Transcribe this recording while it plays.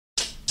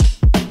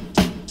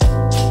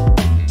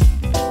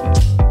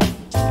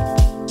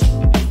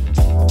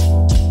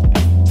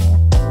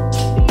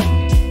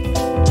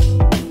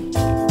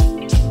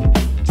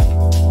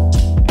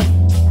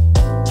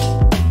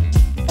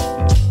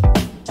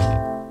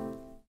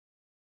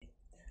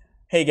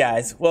Hey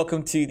guys,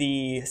 welcome to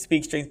the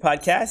Speak Strength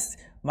podcast.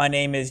 My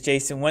name is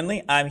Jason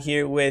Winley. I'm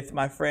here with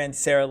my friend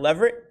Sarah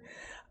Leverett.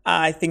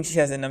 I think she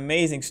has an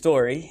amazing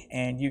story,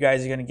 and you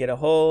guys are going to get a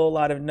whole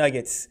lot of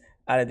nuggets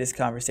out of this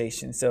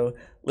conversation. So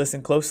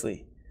listen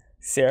closely.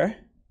 Sarah,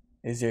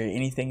 is there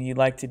anything you'd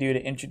like to do to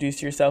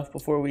introduce yourself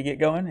before we get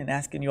going and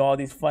asking you all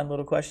these fun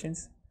little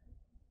questions?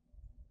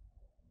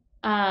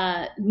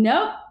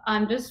 Nope.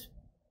 I'm just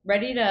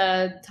ready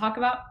to talk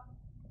about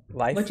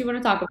Life? what you want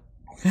to talk about.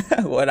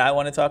 What I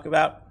want to talk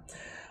about?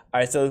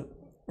 All right, so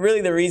really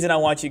the reason I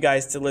want you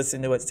guys to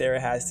listen to what Sarah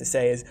has to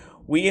say is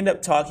we end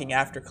up talking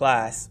after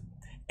class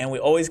and we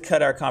always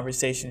cut our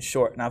conversations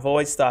short. And I've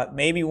always thought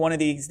maybe one of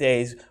these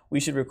days we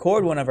should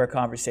record one of our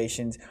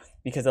conversations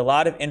because a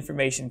lot of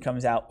information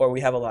comes out, or we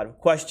have a lot of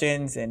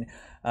questions and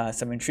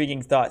some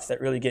intriguing thoughts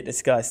that really get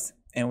discussed,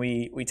 and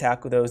we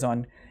tackle those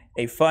on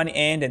a fun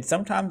end, and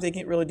sometimes they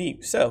get really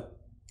deep. So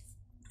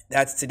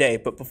that's today.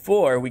 But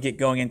before we get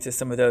going into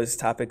some of those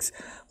topics,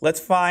 let's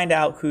find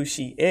out who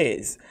she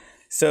is.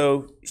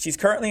 So she's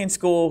currently in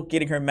school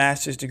getting her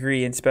master's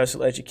degree in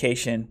special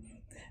education,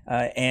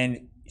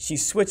 and she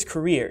switched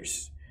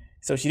careers.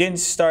 So she didn't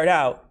start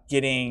out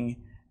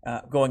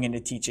going into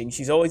teaching.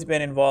 She's always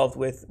been involved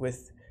with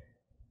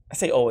I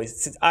say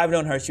always, since I've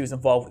known her, she was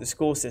involved with the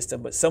school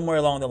system, but somewhere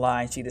along the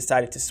line, she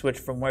decided to switch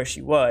from where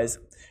she was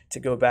to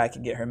go back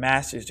and get her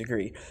master's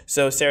degree.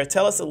 So Sarah,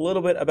 tell us a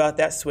little bit about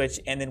that switch,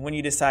 and then when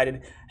you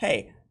decided,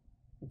 hey,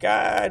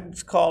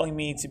 God's calling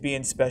me to be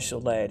in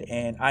special ed,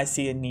 and I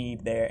see a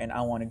need there, and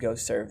I want to go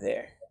serve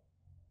there.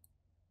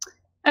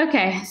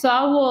 Okay, so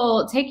I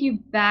will take you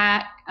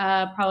back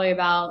probably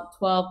about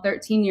 12,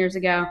 13 years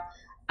ago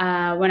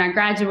when I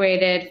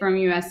graduated from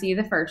USC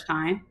the first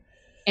time.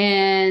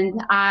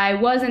 And I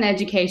was in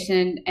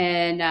education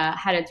and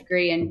had a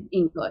degree in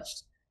English.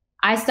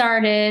 I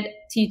started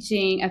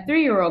teaching a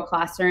 3-year-old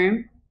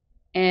classroom,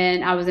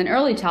 and I was in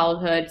early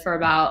childhood for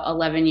about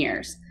 11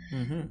 years.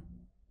 Mm-hmm.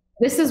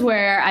 This is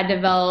where I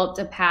developed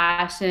a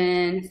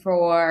passion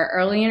for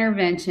early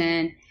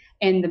intervention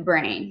in the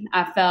brain.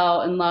 I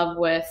fell in love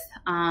with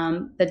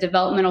the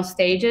developmental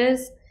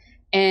stages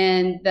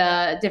and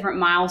the different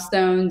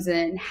milestones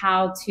and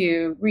how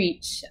to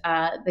reach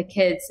the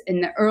kids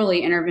in the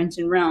early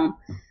intervention realm,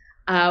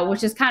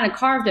 which has kind of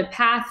carved a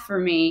path for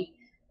me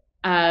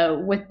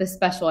with the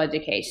special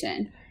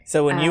education.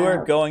 So when you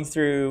were going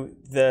through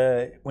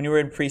when you were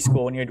in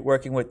preschool and you're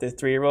working with the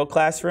 3-year-old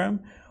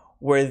classroom,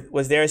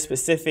 was there a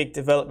specific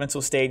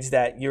developmental stage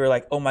that you were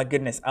like, oh my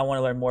goodness, I want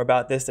to learn more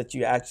about this, that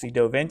you actually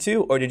dove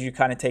into? Or did you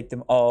kind of take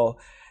them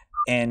all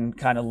and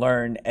kind of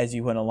learn as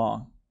you went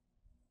along?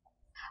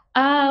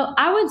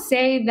 I would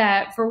say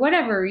that for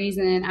whatever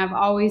reason, I've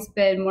always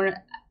been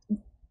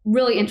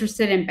really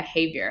interested in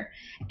behavior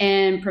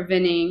and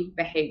preventing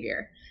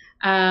behavior.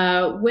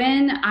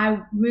 When I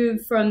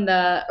moved from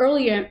the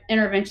early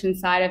intervention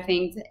side of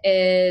things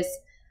is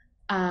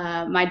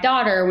my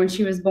daughter, when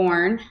she was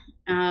born,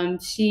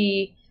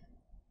 she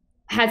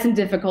had some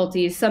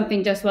difficulties.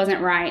 Something just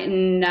wasn't right.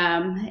 And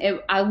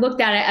I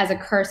looked at it as a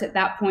curse at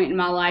that point in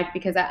my life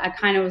because I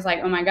kind of was like,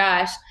 oh my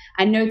gosh,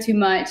 I know too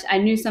much. I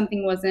knew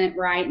something wasn't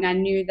right, and I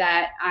knew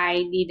that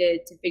I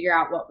needed to figure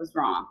out what was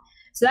wrong.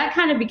 So that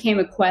kind of became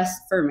a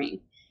quest for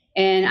me.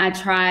 And I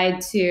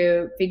tried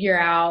to figure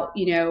out,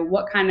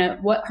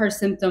 what her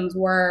symptoms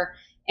were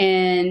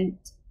and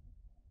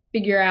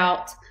figure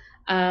out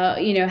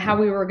how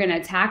we were going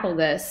to tackle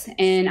this.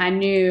 And I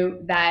knew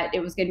that it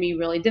was going to be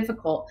really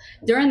difficult.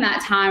 During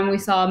that time, we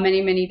saw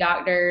many, many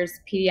doctors,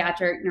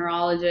 pediatric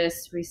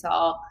neurologists, we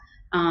saw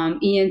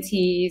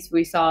ENTs,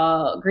 we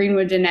saw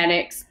Greenwood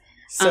Genetics.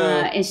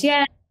 And she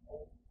had.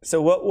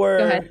 So what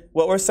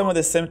were some of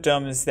the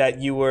symptoms that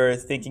you were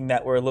thinking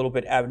that were a little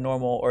bit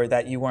abnormal, or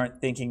that you weren't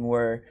thinking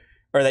were,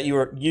 or that you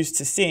were used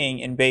to seeing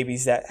in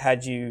babies that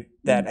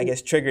Mm-hmm. I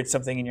guess triggered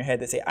something in your head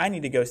that say, I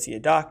need to go see a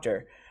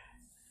doctor?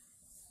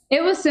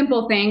 It was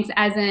simple things,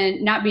 as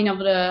in not being able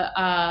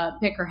to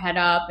pick her head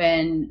up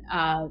and,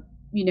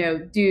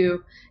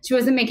 she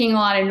wasn't making a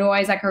lot of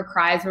noise, like her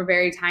cries were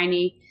very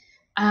tiny.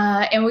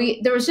 And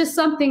there was just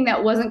something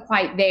that wasn't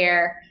quite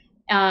there.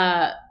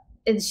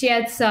 And she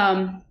had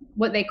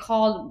what they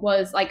called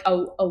was like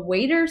a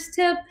waiter's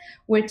tip,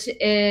 which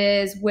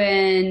is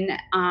when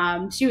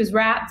she was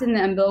wrapped in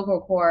the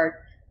umbilical cord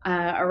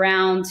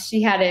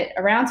she had it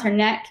around her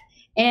neck,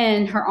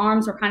 and her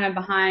arms were kind of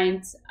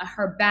behind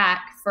her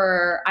back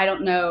for I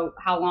don't know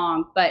how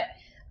long, but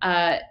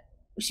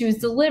she was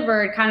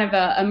delivered kind of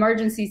an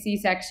emergency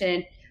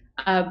C-section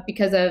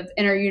because of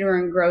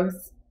intrauterine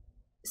growth.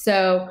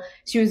 So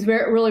she was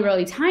really,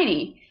 really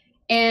tiny.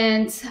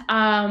 And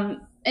in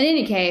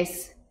any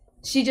case,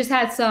 she just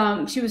had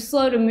she was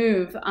slow to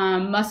move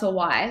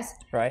muscle-wise.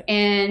 Right.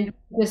 And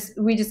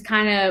we just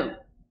kind of,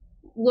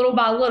 little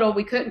by little,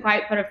 we couldn't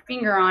quite put a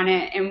finger on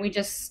it, and we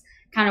just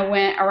kind of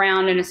went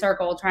around in a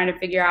circle trying to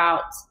figure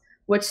out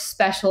which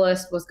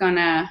specialist was going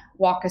to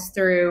walk us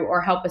through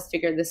or help us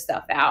figure this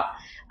stuff out.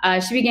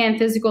 She began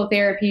physical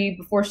therapy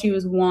before she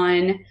was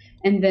 1,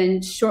 and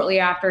then shortly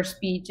after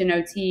speech and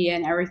OT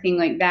and everything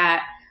like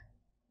that.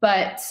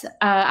 But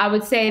I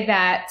would say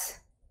that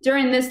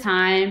during this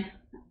time,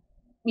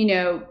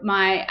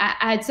 I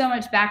had so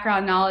much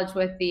background knowledge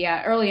with the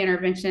early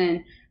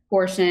intervention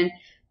portion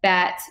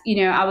that,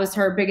 I was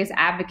her biggest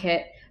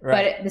advocate. Right.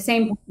 But at the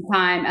same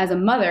time, as a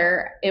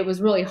mother, it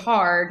was really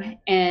hard,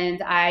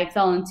 and I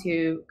fell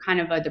into kind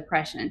of a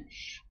depression.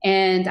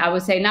 And I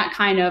would say not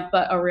kind of,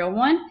 but a real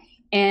one.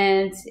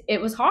 And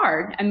it was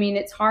hard. I mean,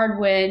 it's hard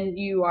when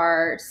you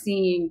are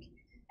seeing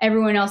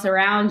everyone else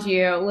around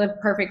you live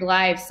perfect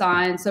lives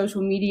on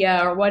social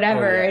media or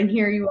whatever, and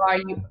here you are,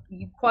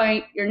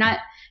 you're not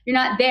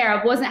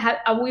there.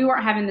 We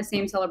weren't having the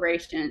same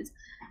celebrations.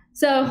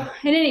 So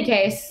in any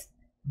case,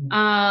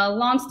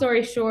 long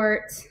story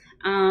short,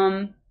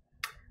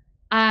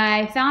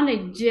 I found a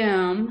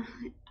gym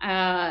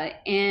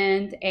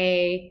and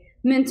a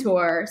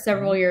mentor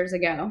several years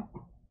ago.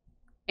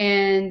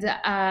 And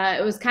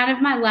it was kind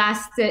of my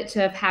last stitch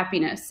of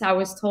happiness. I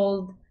was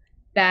told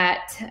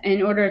that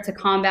in order to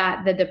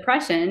combat the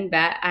depression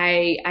that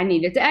I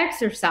needed to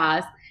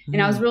exercise. And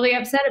I was really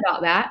upset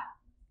about that.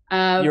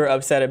 You were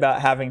upset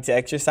about having to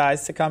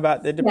exercise to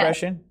combat the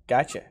depression?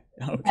 Yeah. Gotcha.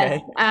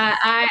 Okay.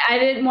 I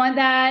didn't want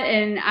that,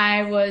 and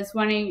I was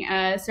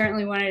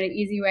certainly wanted an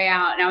easy way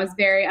out, and I was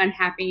very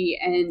unhappy.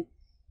 And,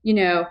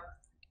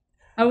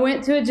 I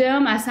went to a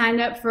gym, I signed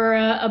up for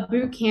a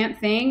boot camp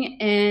thing,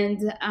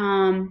 and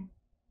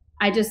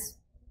I just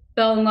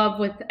fell in love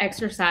with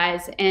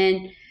exercise.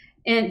 And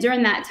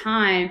during that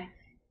time,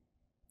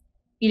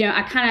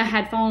 I kind of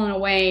had fallen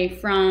away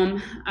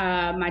from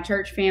my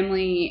church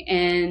family,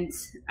 and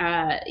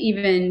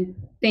even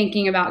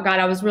thinking about God.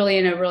 I was really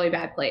in a really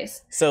bad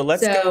place. So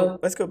let's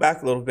go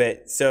back a little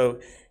bit. So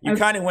you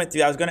kind of went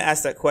through, I was going to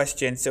ask that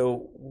question.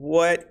 So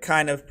what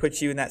kind of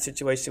put you in that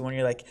situation when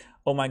you're like,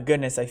 oh my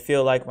goodness, I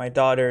feel like my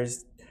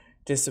daughter's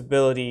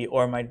disability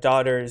or my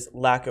daughter's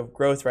lack of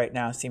growth right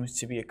now seems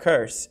to be a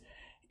curse?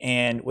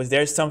 And was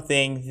there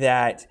something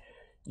that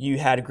you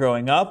had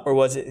growing up, or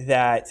was it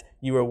that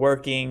you were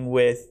working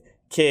with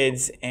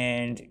kids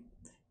and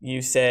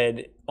you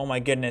said, oh my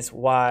goodness,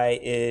 why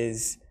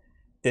is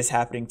this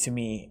happening to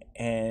me,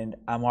 and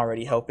I'm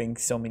already helping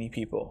so many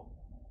people,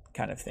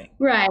 kind of thing?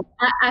 Right.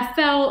 I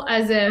felt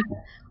as if,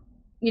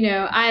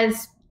 I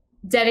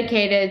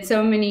dedicated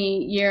so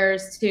many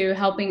years to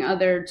helping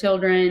other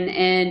children,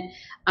 and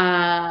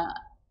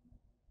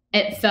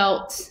it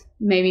felt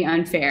maybe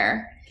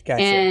unfair.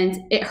 Gotcha.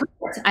 And it hurt.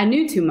 I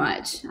knew too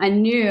much. I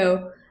knew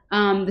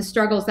the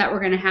struggles that were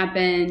going to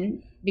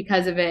happen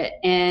because of it.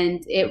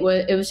 And it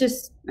was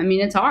just,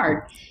 it's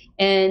hard.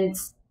 And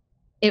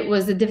it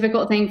was a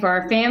difficult thing for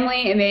our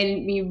family. It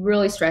made me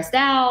really stressed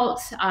out,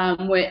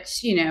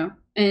 which,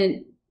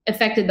 and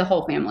affected the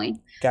whole family.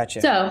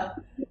 Gotcha. So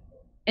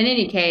in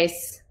any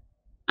case,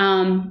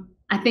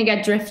 I think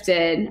I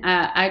drifted.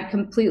 I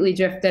completely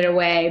drifted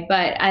away,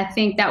 but I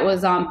think that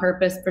was on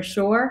purpose for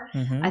sure.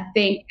 Mm-hmm. I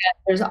think that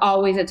there's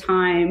always a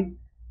time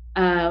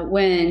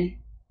when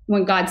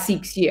God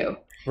seeks you.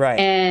 Right.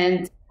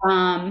 And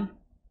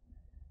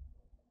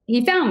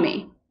he found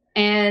me.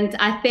 And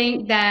I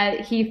think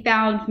that he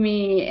found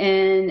me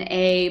in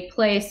a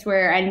place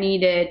where I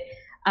needed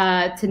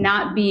to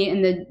not be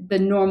in the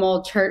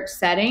normal church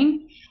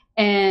setting.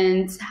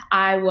 And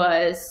I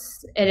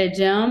was at a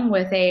gym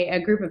with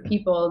a group of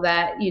people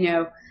that,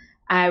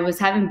 I was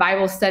having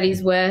Bible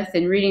studies with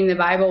and reading the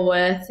Bible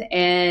with.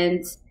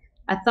 And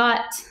I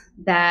thought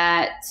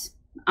that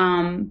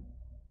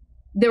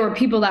there were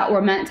people that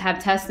were meant to have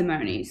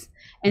testimonies.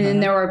 And then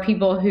there were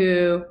people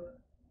who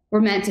were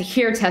meant to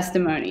hear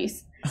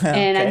testimonies.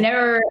 And I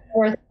never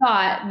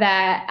thought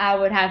that I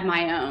would have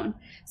my own.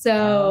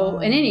 So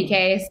in any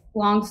case,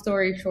 long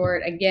story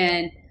short,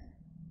 again,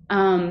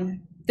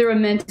 through a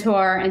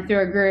mentor and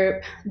through a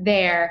group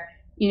there,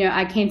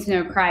 I came to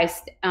know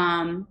Christ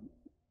and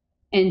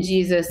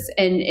Jesus,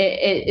 and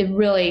it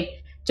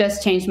really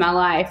just changed my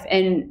life.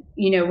 And,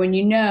 when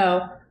you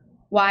know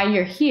why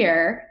you're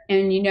here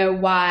and you know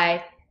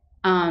why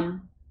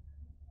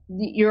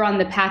you're on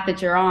the path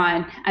that you're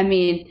on,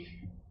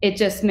 it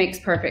just makes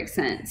perfect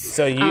sense.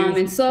 So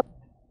go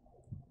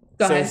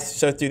ahead.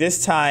 So through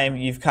this time,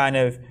 you've kind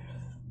of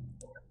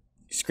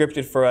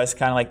scripted for us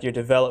kind of like your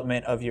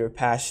development of your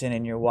passion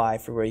and your why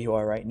for where you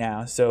are right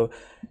now. So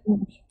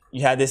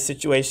you had this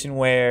situation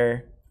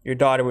where your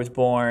daughter was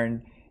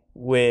born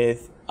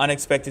with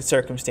unexpected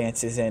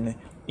circumstances, and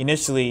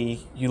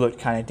initially you looked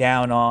kind of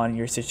down on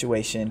your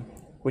situation,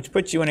 which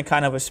put you in a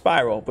kind of a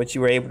spiral, but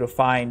you were able to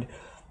find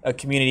a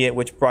community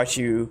which brought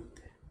you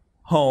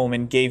home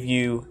and gave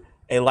you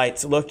a light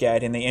to look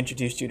at, and they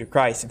introduced you to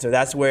Christ. And so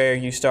that's where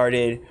you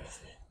started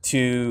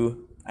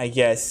to, I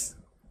guess,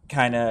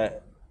 kind of,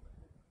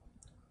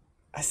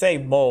 I say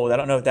mold, I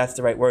don't know if that's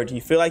the right word. Do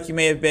you feel like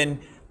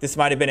this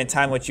might have been a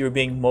time when you were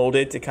being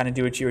molded to kind of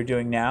do what you were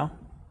doing now?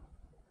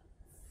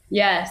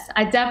 Yes,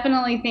 I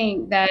definitely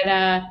think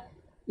that,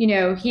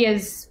 he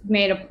has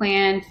made a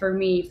plan for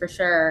me for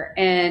sure,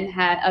 and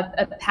had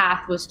a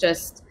path was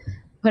just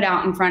put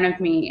out in front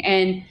of me.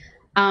 And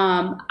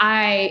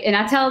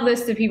I tell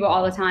this to people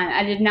all the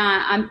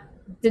time.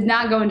 did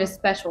not go into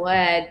special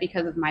ed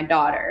because of my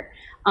daughter.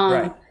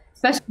 Right.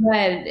 Special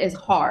ed is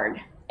hard,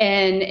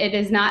 and it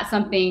is not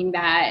something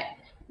that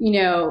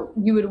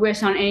you would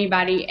wish on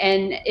anybody,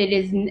 and it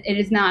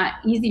is not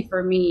easy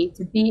for me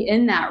to be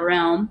in that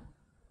realm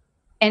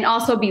and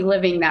also be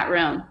living that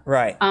realm.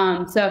 Right.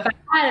 So if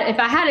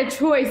I had a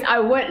choice, I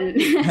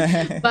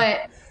wouldn't.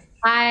 But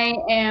I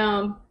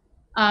am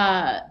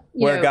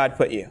where God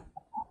put you.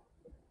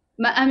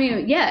 I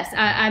mean, yes,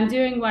 I'm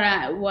doing what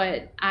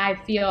I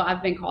feel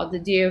I've been called to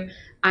do.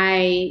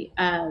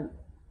 I'm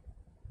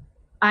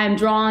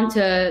drawn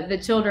to the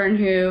children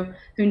who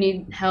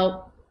need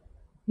help,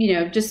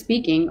 just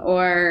speaking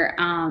or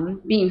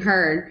being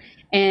heard,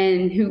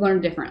 and who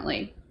learn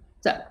differently.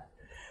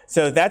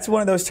 So that's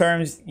one of those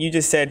terms you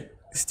just said,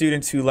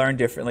 students who learn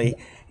differently.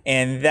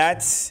 And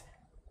it's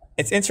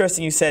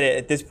interesting you said it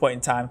at this point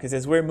in time, because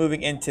as we're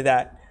moving into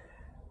that,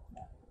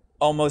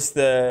 almost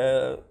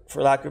for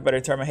lack of a better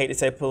term, I hate to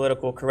say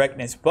political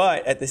correctness,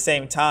 but at the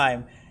same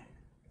time,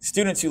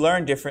 students who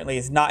learn differently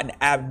is not an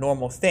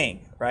abnormal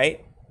thing,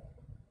 right?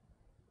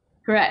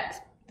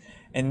 Correct.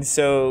 And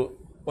so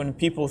when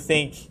people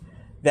think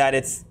that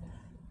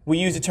we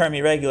use the term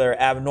irregular,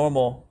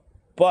 abnormal,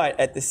 but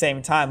at the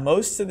same time,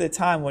 most of the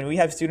time when we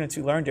have students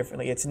who learn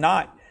differently, it's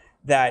not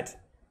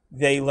that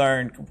they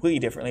learn completely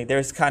differently.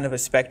 There's kind of a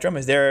spectrum.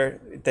 Is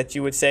there that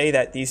you would say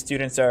that these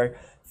students are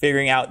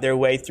figuring out their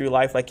way through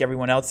life like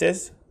everyone else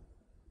is?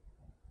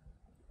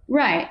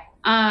 Right.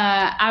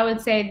 I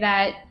would say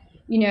that,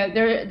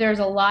 there's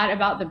a lot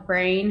about the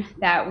brain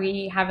that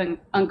we haven't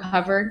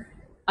uncovered.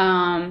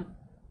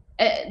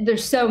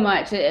 There's so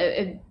much.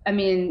 I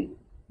mean,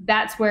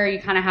 that's where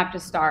you kind of have to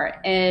start.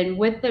 And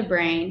with the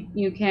brain,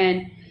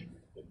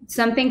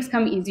 some things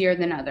come easier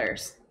than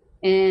others.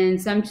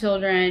 And some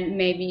children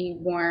may be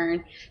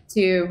born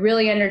to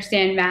really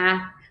understand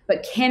math,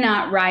 but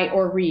cannot write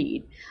or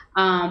read.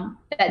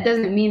 That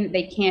doesn't mean that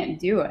they can't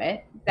do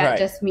it. That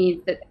just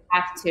means that they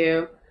have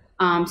to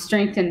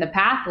strengthen the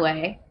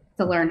pathway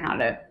to learn how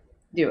to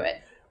do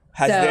it.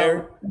 Has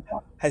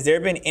there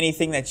been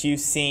anything that you've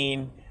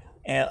seen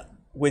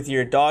with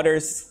your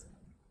daughters,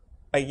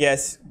 I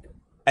guess,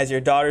 as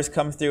your daughters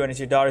come through and as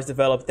your daughters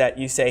develop, that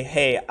you say,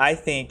 hey, I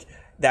think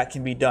that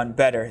can be done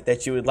better,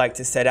 that you would like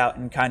to set out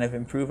and kind of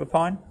improve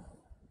upon?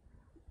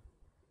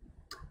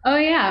 Oh,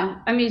 yeah.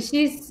 I mean,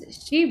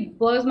 she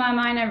blows my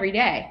mind every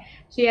day.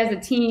 She has a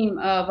team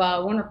of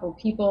wonderful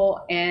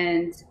people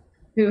and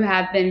who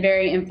have been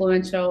very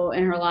influential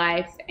in her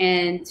life.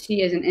 And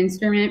she is an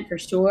instrument for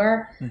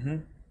sure. Mm-hmm.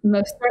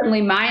 Most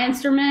certainly my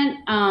instrument.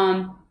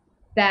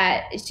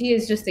 That she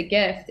is just a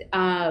gift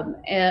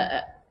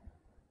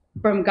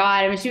from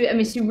God. I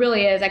mean, she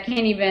really is. I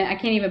can't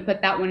even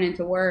put that one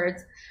into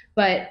words.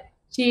 But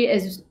she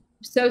is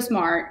so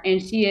smart,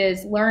 and she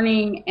is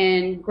learning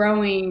and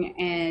growing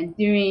and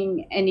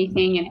doing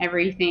anything and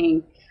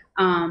everything.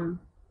 Well,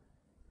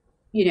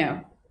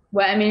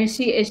 I mean, is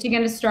she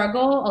going to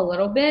struggle a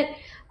little bit?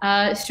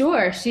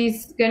 Sure,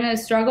 she's going to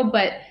struggle,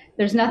 but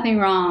there's nothing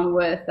wrong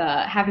with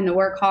having to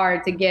work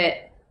hard to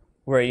get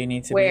where you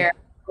need to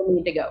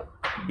go.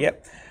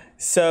 Yep.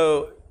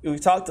 So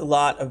we've talked a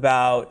lot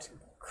about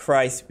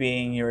Christ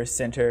being your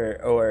center,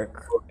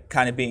 or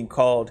kind of being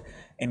called,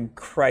 and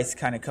Christ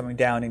kind of coming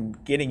down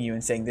and getting you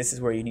and saying, this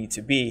is where you need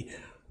to be.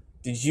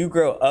 Did you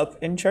grow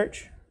up in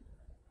church?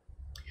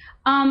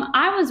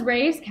 I was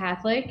raised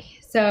Catholic.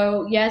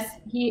 So yes,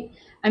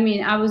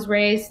 I was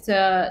raised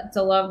to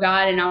love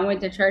God, and I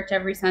went to church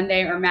every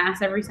Sunday, or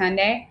mass every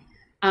Sunday.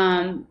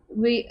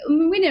 We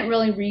didn't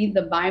really read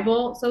the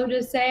Bible, so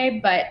to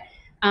say, but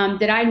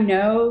did I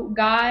know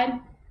God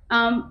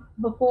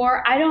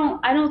before? I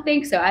don't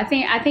think so. I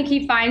think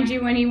He finds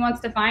you when He wants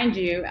to find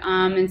you,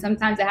 and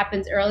sometimes it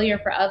happens earlier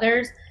for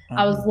others.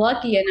 I was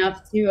lucky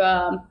enough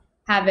to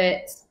have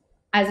it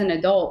as an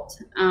adult,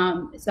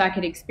 so I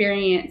could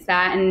experience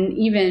that, and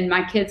even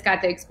my kids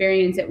got to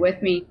experience it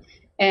with me.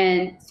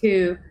 And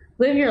to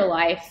live your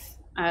life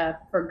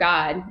for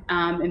God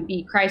and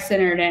be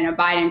Christ-centered and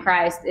abide in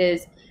Christ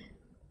it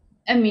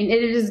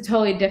is a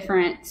totally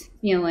different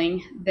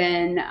feeling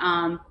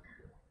than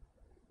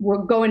we're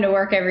going to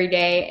work every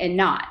day and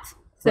not.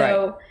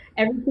 So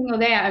every single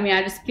day,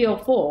 I just feel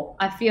full.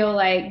 I feel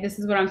like this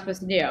is what I'm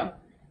supposed to do.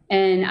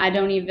 And I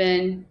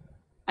don't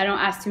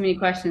ask too many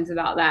questions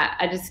about that.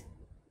 I just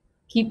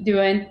keep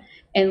doing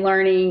and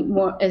learning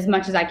as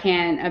much as I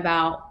can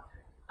about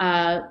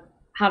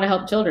how to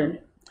help children.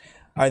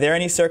 Are there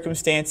any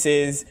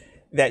circumstances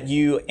that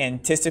you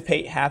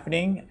anticipate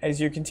happening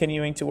as you're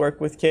continuing to work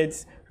with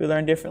kids who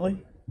learn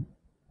differently?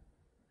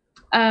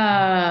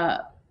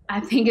 I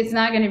think it's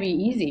not going to be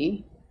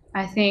easy.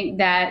 I think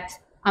that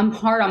I'm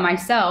hard on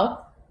myself,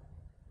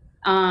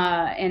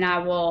 and I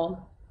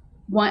will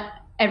want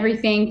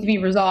everything to be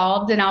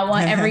resolved, and I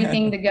want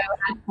everything to go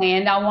as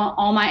planned. I want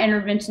all my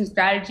intervention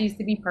strategies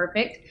to be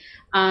perfect,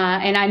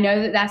 and I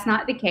know that that's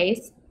not the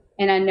case,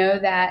 and I know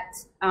that,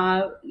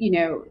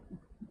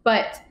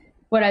 but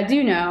what I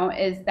do know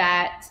is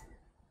that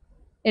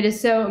it is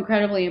so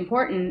incredibly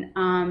important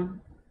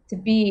to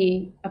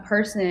be a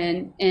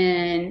person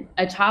in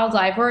a child's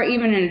life or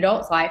even an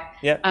adult's life,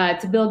 Yep.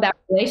 to build that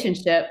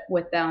relationship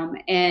with them.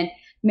 And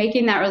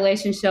making that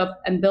relationship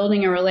and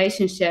building a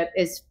relationship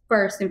is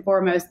first and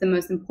foremost the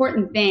most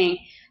important thing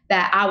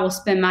that I will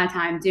spend my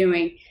time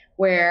doing,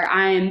 where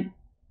I'm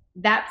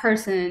that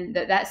person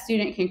that that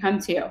student can come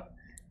to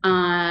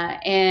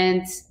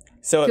and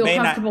So feel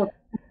comfortable.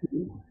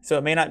 So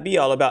it may not be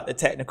all about the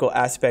technical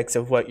aspects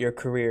of what your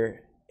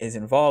career is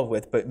involved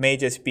with, but may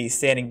just be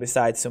standing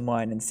beside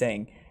someone and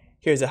saying,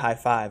 here's a high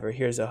five or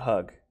here's a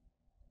hug.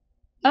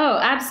 Oh,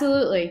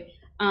 absolutely.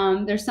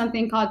 There's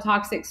something called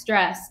toxic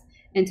stress,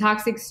 and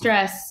toxic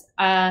stress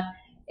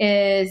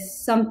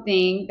is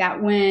something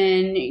that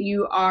when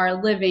you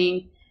are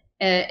living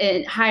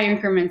at high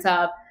increments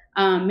of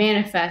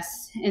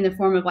manifests in the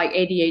form of like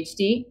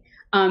ADHD.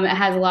 It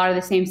has a lot of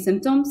the same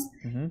symptoms,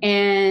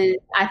 and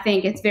I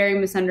think it's very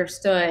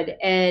misunderstood.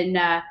 And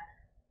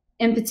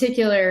in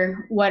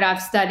particular, what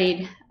I've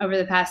studied over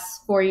the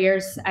past 4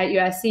 years at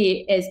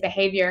USC is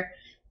behavior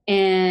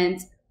and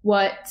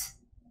what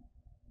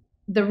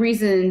the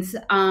reasons,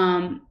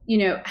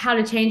 how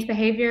to change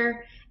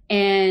behavior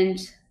and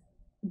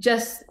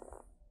just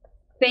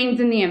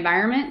things in the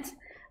environment,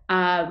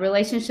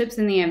 relationships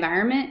in the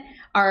environment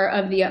are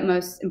of the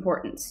utmost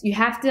importance. You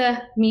have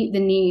to meet the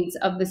needs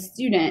of the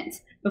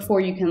student before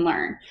you can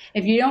learn.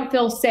 If you don't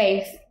feel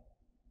safe,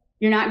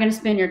 you're not going to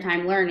spend your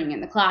time learning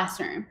in the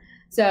classroom.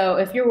 So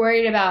if you're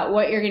worried about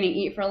what you're going to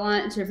eat for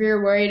lunch, or if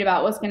you're worried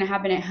about what's going to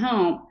happen at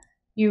home,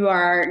 you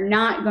are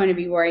not going to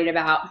be worried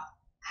about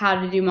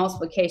how to do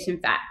multiplication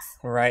facts.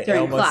 Right.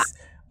 During class.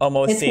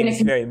 Almost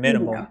seems very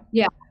minimal.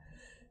 Yeah.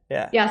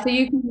 Yeah. Yeah. So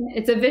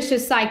it's a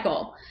vicious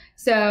cycle.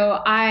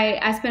 So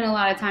I spent a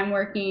lot of time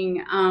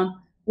working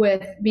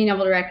with being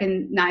able to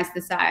recognize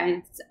the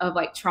signs of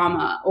like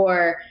trauma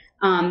or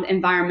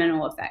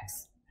environmental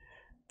effects.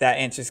 That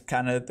answers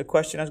kind of the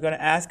question I was going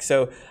to ask.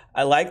 So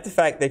I like the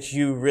fact that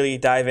you really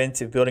dive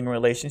into building a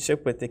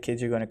relationship with the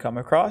kids you're going to come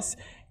across.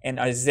 And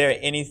is there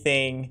any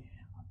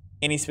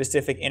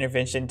specific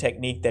intervention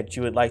technique that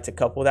you would like to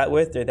couple that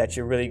with, or that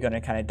you're really going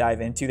to kind of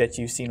dive into that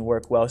you've seen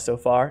work well so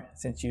far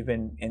since you've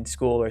been in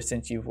school or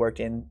since you've worked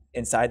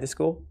inside the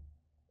school?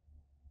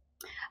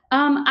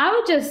 I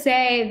would just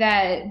say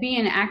that being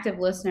an active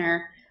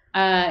listener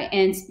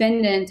and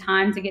spending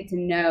time to get to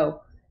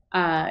know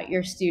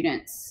your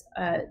students,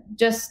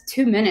 just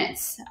 2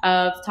 minutes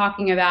of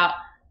talking about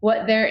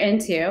what they're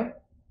into,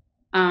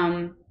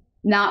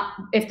 not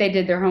if they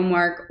did their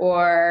homework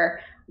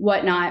or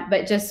whatnot,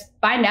 but just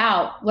find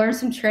out, learn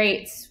some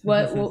traits.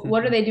 What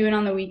are they doing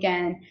on the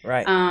weekend?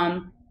 Right.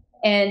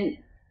 And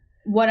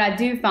what I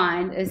do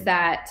find is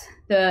that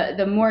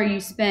the more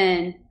you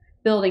spend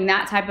building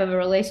that type of a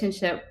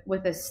relationship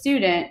with a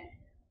student,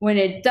 when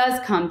it does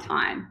come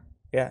time,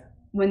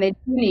 when they do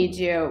need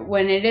you,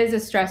 when it is a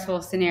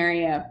stressful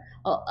scenario,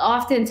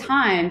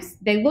 oftentimes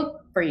they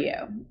look for you.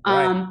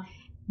 Right.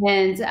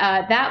 And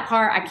that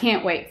part I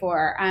can't wait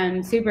for.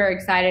 I'm super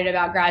excited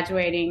about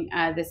graduating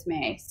this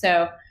May.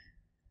 So,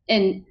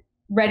 and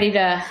ready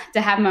to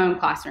have my own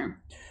classroom.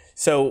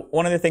 So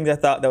one of the things I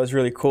thought that was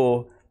really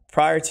cool,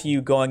 prior to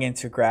you going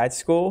into grad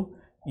school,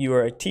 you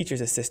were a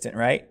teacher's assistant,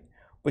 right?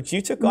 But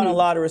you took on a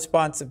lot of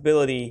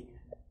responsibility,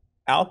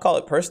 I'll call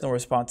it personal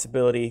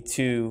responsibility,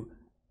 to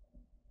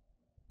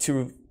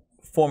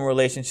form a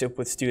relationship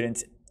with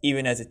students,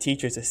 even as a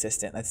teacher's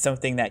assistant. That's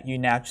something that you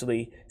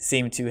naturally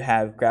seem to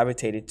have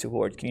gravitated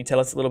toward. Can you tell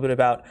us a little bit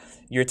about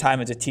your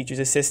time as a teacher's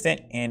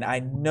assistant? And I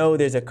know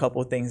there's a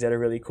couple things that are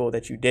really cool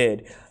that you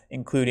did,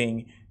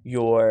 including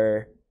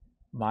your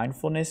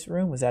mindfulness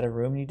room. Was that a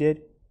room you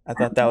did? I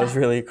thought that was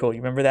really cool.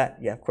 You remember that?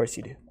 Yeah, of course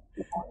you do.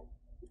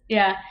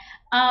 Yeah.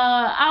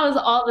 I was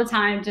all the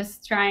time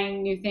just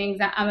trying new things.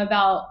 I'm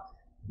about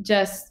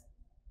just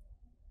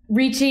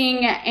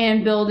reaching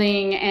and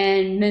building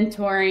and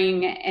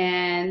mentoring,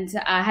 and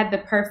I had the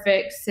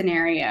perfect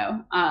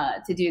scenario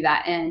to do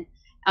that in.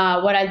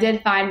 What I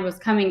did find was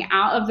coming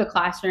out of the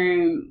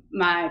classroom,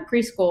 my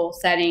preschool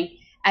setting,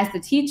 as the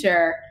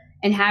teacher,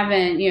 and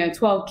having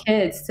 12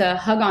 kids to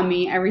hug on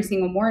me every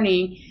single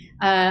morning.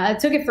 I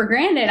took it for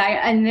granted.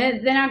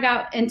 Then I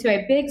got into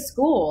a big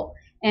school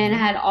and I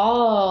had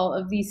all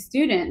of these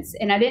students,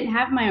 and I didn't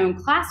have my own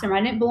classroom.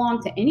 I didn't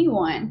belong to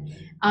anyone.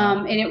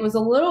 And it was a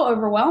little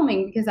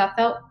overwhelming because I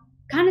felt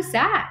kind of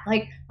sad.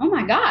 Like, oh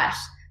my gosh,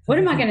 what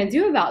am I going to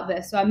do about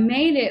this? So I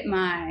made it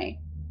my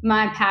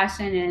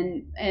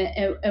passion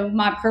and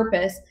my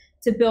purpose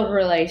to build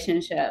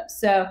relationships.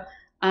 So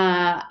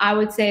I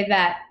would say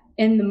that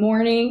in the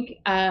morning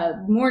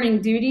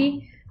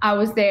duty, I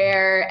was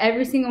there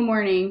every single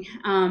morning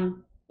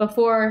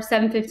before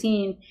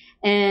 7:15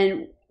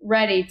 and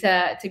ready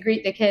to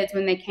greet the kids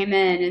when they came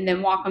in, and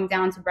then walk them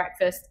down to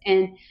breakfast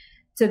and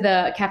to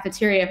the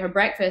cafeteria for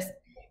breakfast.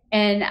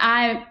 And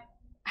I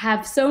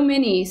have so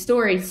many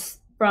stories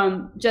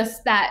from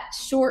just that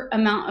short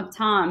amount of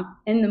time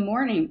in the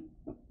morning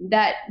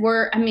that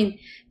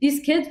these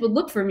kids would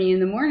look for me in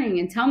the morning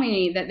and tell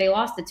me that they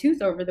lost a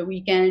tooth over the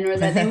weekend, or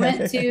that they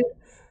went to,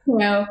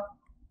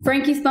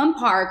 Frankie's Fun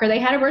Park, or they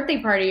had a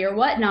birthday party or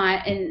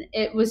whatnot. And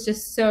it was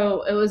just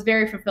it was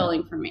very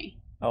fulfilling for me.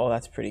 Oh,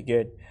 that's pretty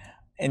good.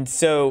 And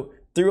so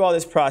through all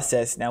this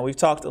process, now we've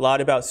talked a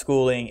lot about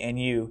schooling and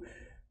you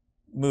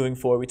moving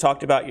forward. We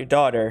talked about your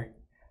daughter,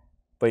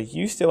 but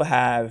you still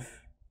have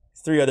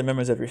 3 other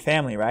members of your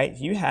family, right?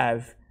 You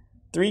have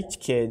 3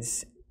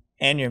 kids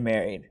and you're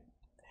married.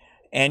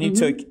 And you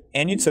took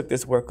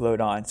this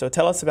workload on. So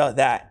tell us about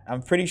that.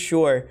 I'm pretty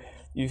sure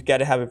you've got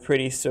to have a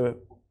pretty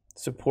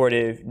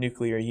supportive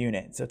nuclear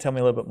unit. So tell me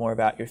a little bit more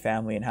about your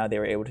family and how they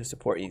were able to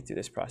support you through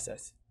this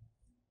process.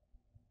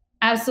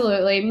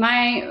 Absolutely.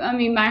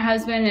 My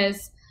husband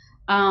is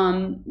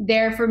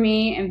there for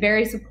me and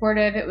very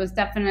supportive. It was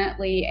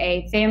definitely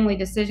a family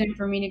decision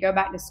for me to go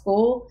back to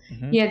school.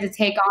 He had to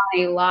take on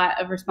a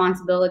lot of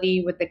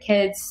responsibility with the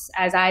kids,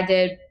 as I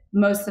did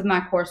most of my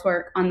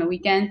coursework on the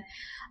weekend.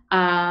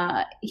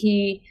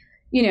 He,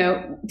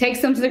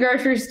 takes them to the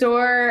grocery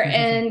store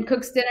and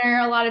cooks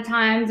dinner a lot of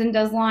times and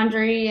does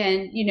laundry.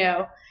 And,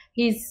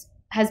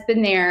 has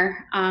been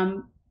there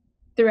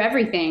through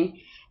everything.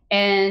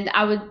 And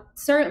I would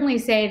certainly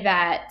say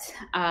that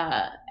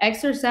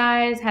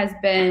exercise has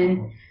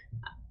been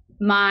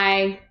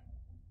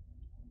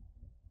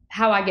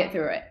how I get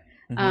through it.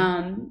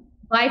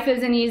 Life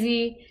isn't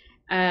easy.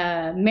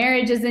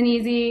 Marriage isn't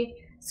easy.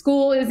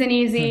 School isn't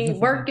easy.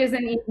 Work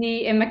isn't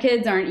easy. And my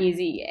kids aren't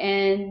easy.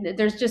 And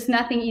there's just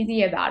nothing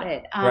easy about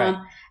it. Right.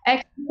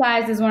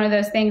 Exercise is one of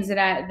those things that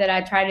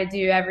I try to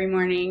do every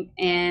morning,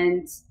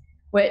 and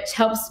which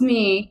helps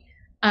me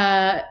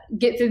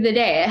get through the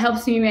day. It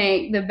helps me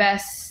make the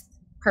best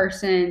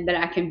person that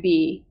I can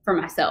be for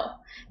myself.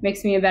 It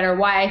makes me a better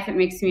wife. It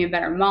makes me a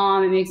better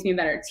mom. It makes me a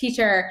better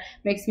teacher.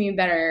 It makes me a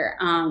better,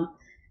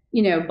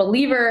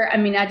 believer. I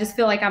mean, I just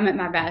feel like I'm at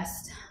my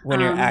best when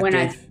you're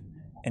active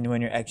and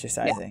when you're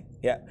exercising.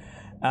 Yeah.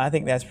 I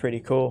think that's pretty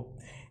cool.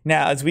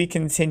 Now, as we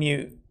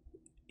continue,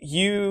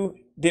 you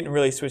didn't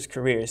really switch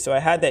careers. So I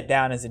had that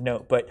down as a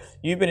note, but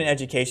you've been in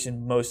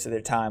education most of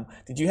the time.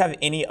 Did you have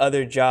any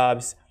other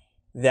jobs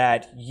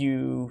that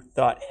you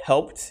thought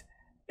helped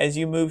as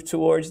you moved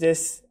towards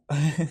this?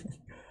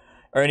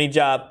 Or any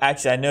job,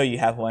 actually I know you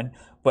have one,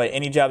 but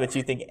any job that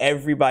you think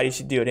everybody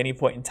should do at any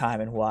point in time,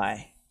 and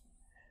why?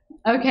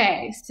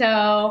 Okay,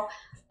 so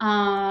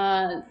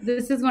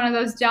this is one of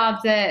those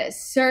jobs that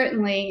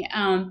certainly,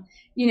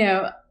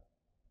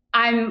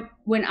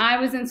 when I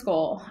was in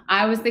school,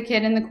 I was the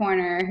kid in the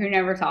corner who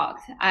never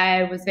talked.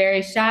 I was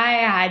very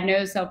shy. I had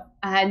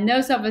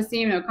no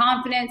self-esteem, no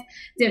confidence,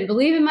 didn't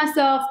believe in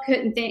myself,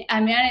 couldn't think. I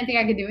didn't think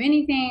I could do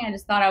anything. I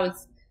just thought I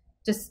was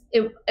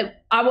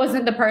I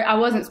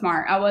wasn't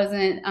smart. I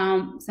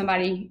wasn't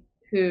somebody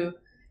who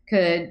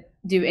could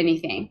do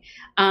anything.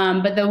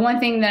 But the one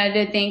thing that I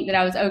did think that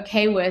I was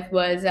okay with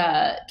was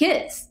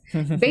kids,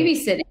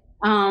 babysitting.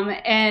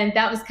 And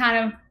that was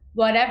kind of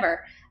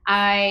whatever.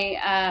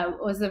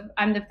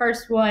 I'm the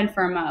first one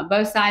from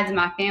both sides of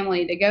my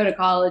family to go to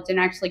college and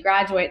actually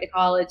graduate to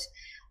college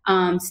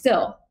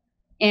still.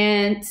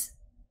 And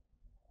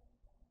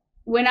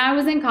when I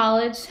was in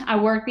college, I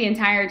worked the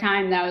entire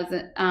time that I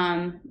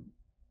was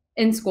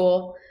in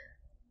school.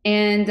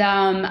 And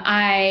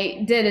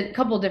I did a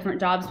couple different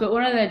jobs, but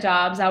one of the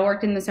jobs, I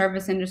worked in the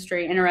service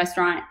industry in a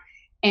restaurant.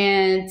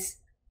 And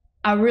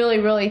I really,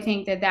 really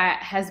think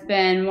that has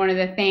been one of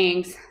the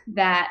things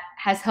that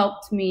has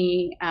helped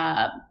me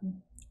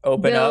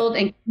build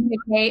and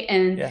communicate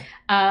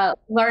and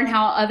learn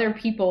how other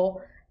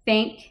people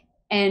think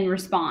and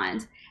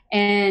respond.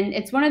 And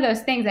it's one of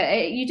those things that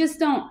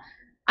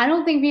I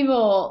don't think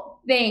people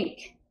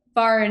think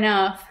far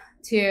enough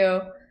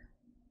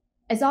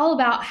it's all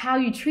about how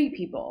you treat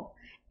people.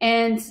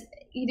 And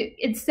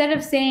instead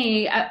of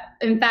saying,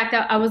 in fact,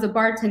 I was a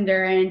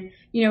bartender, and,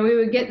 we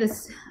would get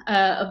this,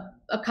 a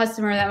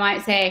customer that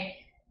might say,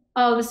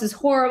 "Oh, this is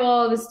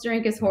horrible. This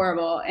drink is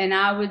horrible." And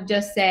I would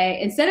just say,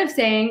 instead of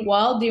saying,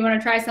 "Well, do you want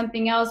to try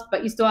something else,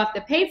 but you still have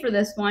to pay for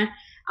this one?"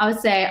 I would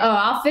say, "Oh,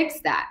 I'll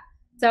fix that."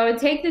 So I would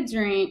take the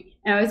drink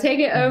and I would take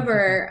it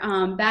over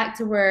back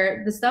to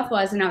where the stuff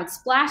was, and I would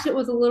splash it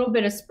with a little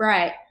bit of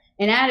Sprite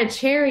and add a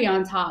cherry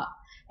on top.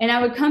 And I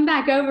would come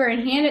back over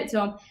and hand it to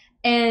them,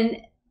 and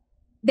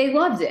they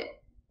loved it.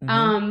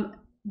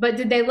 But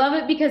did they love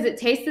it because it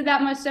tasted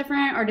that much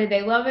different, or did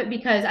they love it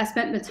because I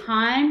spent the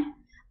time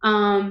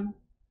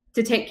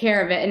to take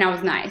care of it and I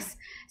was nice?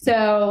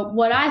 So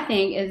what I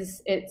think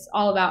is it's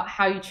all about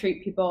how you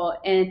treat people,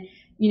 and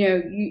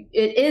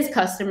it is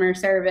customer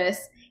service.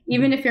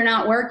 Even if you're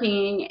not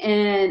working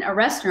in a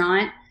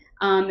restaurant,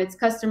 it's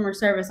customer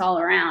service all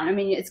around.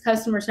 It's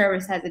customer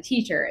service as a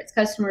teacher. It's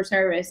customer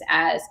service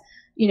as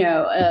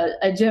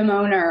a gym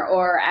owner,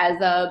 or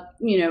as a,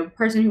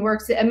 person who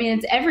works.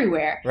 It's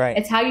everywhere. Right.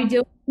 It's how you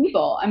deal with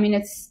people.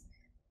 It's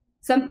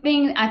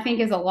something I think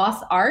is a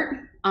lost art.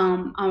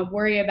 I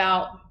worry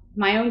about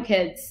my own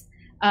kids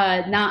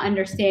not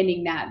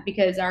understanding that,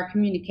 because our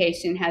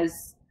communication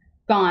has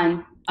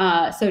gone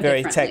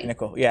very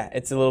technical. Yeah,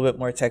 it's a little bit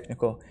more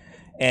technical.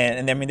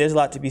 And there's a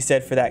lot to be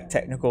said for that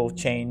technical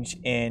change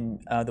in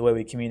the way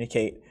we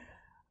communicate.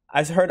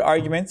 I've heard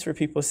arguments for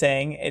people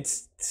saying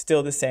it's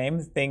still the same.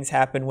 Things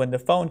happened when the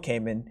phone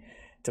came in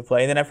to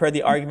play. Then I've heard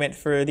the argument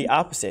for the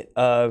opposite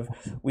of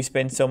we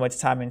spend so much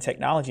time in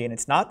technology and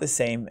it's not the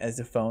same as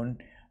the phone,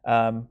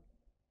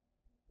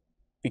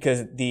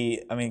 because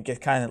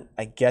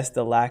I guess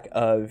the lack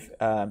of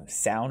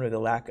sound or the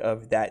lack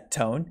of that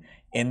tone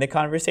in the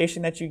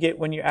conversation that you get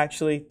when you're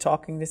actually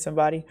talking to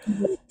somebody.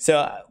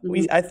 So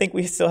I think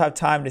we still have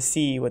time to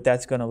see what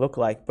that's going to look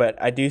like. But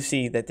I do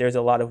see that there's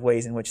a lot of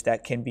ways in which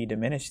that can be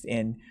diminished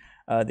in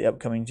the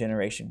upcoming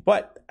generation.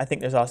 But I think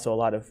there's also a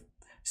lot of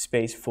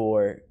space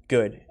for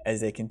good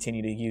as they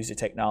continue to use the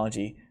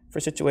technology for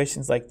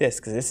situations like this,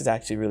 because this is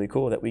actually really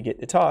cool that we get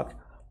to talk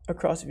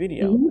across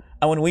video.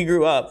 And when we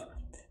grew up,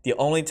 the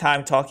only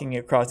time talking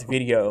across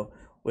video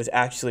was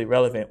actually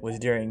relevant was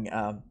during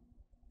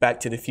Back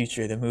to the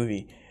Future, the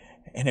movie,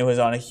 and it was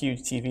on a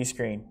huge TV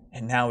screen.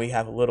 And now we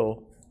have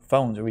little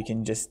phones where we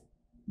can just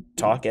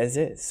talk as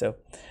is. So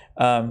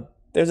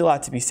there's a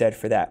lot to be said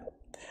for that.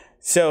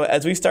 So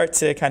as we start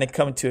to kind of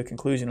come to a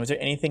conclusion, was there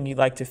anything you'd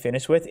like to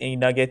finish with? Any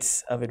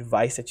nuggets of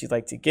advice that you'd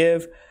like to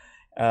give?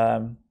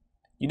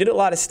 You did a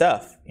lot of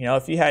stuff. You know,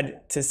 if you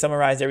had to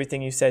summarize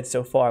everything you said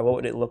so far, what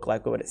would it look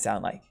like? What would it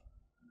sound like?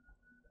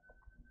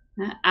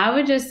 I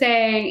would just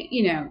say,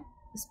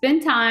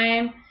 spend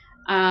time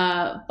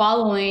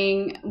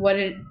following what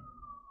it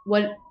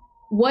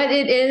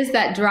is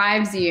that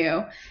drives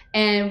you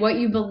and what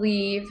you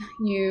believe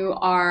you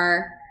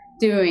are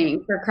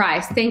doing for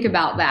Christ. Think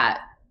about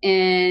that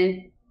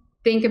and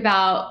think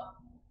about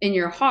in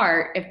your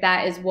heart if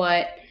that is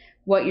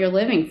what you're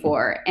living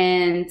for.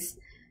 And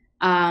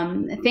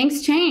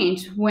things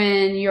change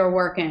when you're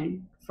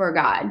working for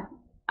God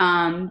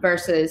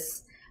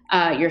versus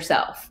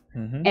yourself.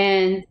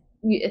 And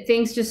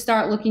things just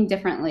start looking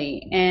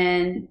differently,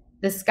 and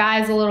the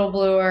sky's a little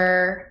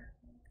bluer,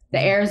 the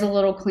air's a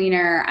little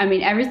cleaner. I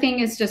mean, everything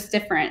is just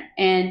different.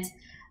 And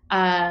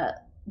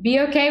be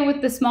okay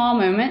with the small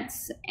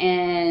moments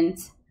and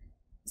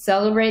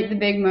celebrate the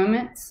big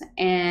moments,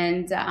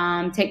 and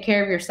take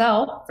care of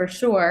yourself for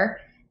sure,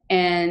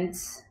 and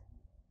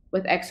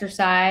with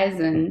exercise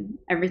and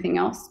everything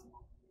else.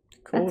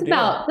 Cool. That's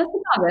about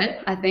it,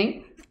 I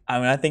think.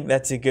 I think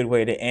that's a good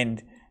way to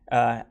end.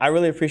 I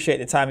really appreciate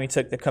the time you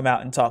took to come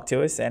out and talk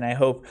to us, and I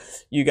hope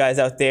you guys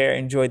out there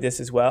enjoyed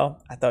this as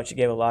well. I thought you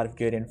gave a lot of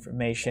good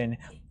information.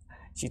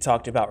 She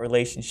talked about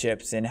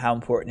relationships and how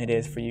important it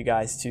is for you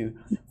guys to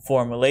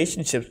form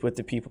relationships with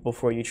the people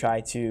before you try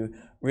to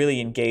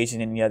really engage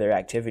in any other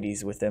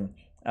activities with them.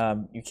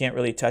 You can't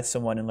really touch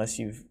someone unless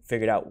you've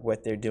figured out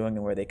what they're doing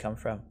and where they come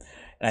from.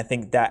 And I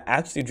think that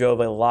actually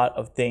drove a lot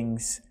of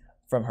things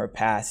from her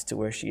past to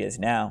where she is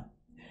now.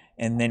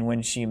 And then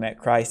when she met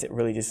Christ, it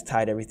really just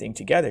tied everything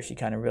together. She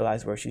kind of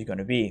realized where she's going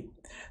to be.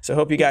 So I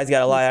hope you guys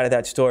got a lot out of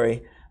that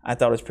story. I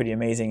thought it was pretty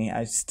amazing.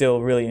 I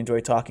still really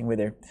enjoy talking with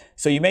her.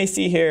 So you may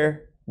see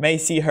her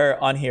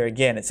on here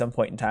again at some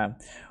point in time.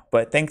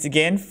 But thanks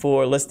again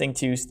for listening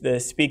to the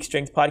Speak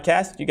Strength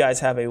podcast. You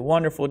guys have a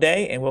wonderful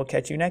day, and we'll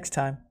catch you next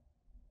time.